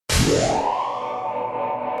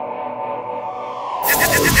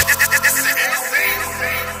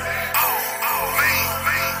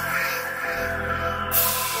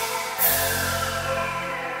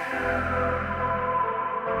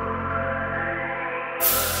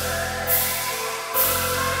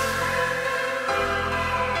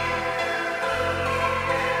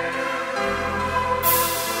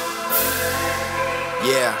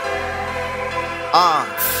Yeah.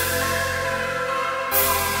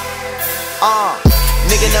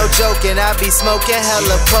 Nigga, no joking, I be smoking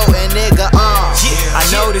hella potent, nigga. I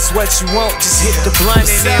know this what you want, just hit the blunt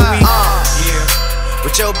and then we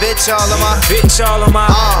with your bitch all of my bitch all of my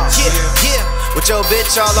with your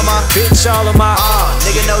bitch all of my bitch all of my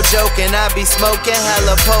nigga, no joking, I be smoking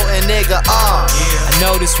hella potent, nigga. I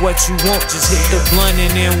know this what you want, just hit the blunt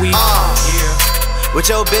and then we with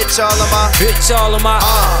your bitch all of my bitch all of my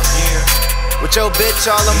with your bitch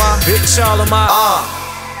all of my bitch all of my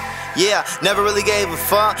yeah, never really gave a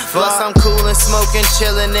fuck. Plus I'm cool and smoking,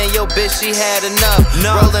 chillin', and your bitch, she had enough.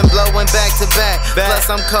 Rollin', blowin' back to back. Plus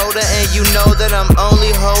I'm colder, and you know that I'm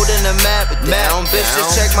only holding the map down. Bitch,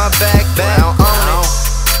 just check my back, on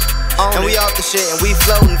it. And we off the shit, and we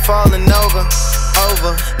floatin', fallin' over.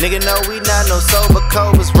 Nigga, know we not no sober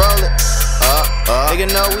covers, roll it. Nigga,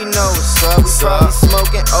 know we know what's up. We probably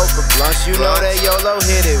smoking Oprah blunts. You know that YOLO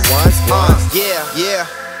hit it once. Yeah.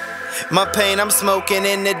 My pain, I'm smoking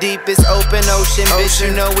in the deepest open ocean. Bitch,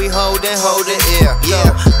 you know we holding,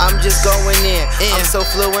 yeah. I'm just going in. I'm so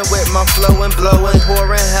fluent with my flow and blowing,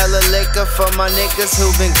 pouring hella liquor for my niggas who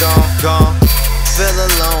been gone. Feel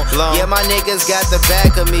alone. Yeah, my niggas got the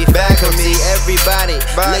back of me. Everybody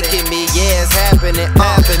licking me. Yeah, it's happening.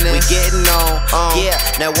 We getting on. Yeah,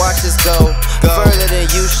 now watch us go further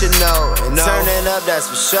than you should know. And turning up,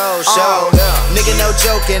 that's for sure. Nigga, no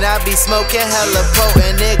joking, I be smoking hella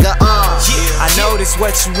potent, nigga. I know this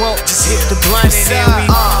what you want, just hit the blunt and then we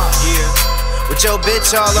with your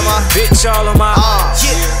bitch all of my bitch all of my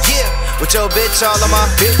with your bitch all of my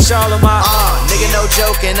bitch all of my nigga, no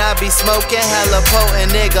joking, I be smoking hella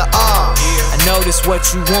potent, nigga. I know this what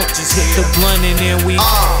you want, just hit the blunt and then we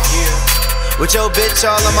with your bitch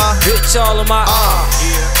all of my bitch all of my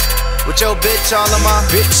with your bitch all of my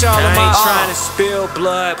bitch all of my. I ain't trying to spill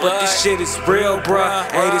blood, but this shit is real, bruh.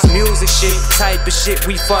 Hey, this music shit, the type of shit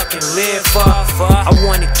we fucking live for. I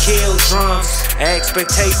wanna kill drums,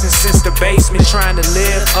 expectations since the basement, trying to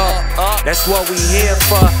live up. That's what we here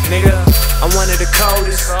for, nigga. I'm one of the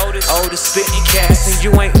coldest, oldest spitting cats, and you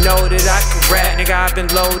ain't know that I can rap, nigga. I've been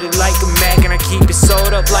loaded like a Mac, and I keep it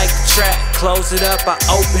sold up like the trap. Close it up, I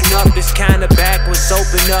open up, it's kinda backwards.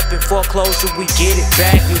 Open up and foreclosure, we get it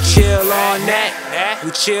back. We chill on that, we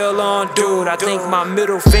chill on dude. I think my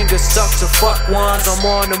middle finger stuck to fuck ones. I'm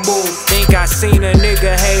on the move. Think I seen a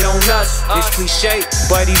nigga hate on us. It's cliche,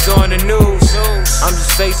 but he's on the news. I'm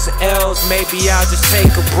just facing L's, maybe I'll just take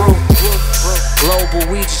a brew. Global,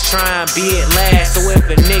 we just try and be it last. So if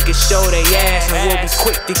a nigga show they ass, and we'll be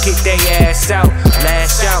quick to kick they ass out.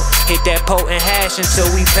 Lash out, hit that potent hash until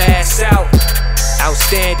we pass out.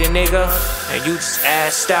 Outstanding, nigga, and you just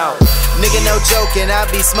assed out. Nigga, no joking, I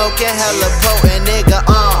be smoking hella potent, nigga.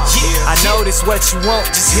 I know this what you want,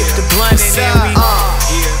 just hit the blunt and then we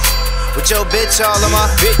with your bitch all of my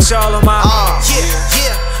bitch all of my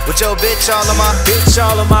with your bitch all of my bitch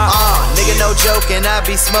all of my nigga, no joking, I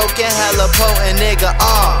be smoking hella potent, nigga.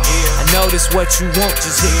 I know this what you want,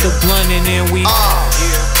 just hit the blunt and then we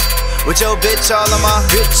with your bitch all of my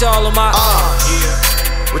bitch all of my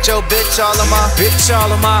with your bitch all of my bitch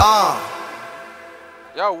all of my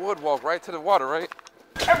Y'all would walk right to the water, right?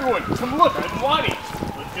 Everyone, come look, I'm Wheatie.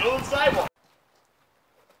 Let's go to the sidewalk.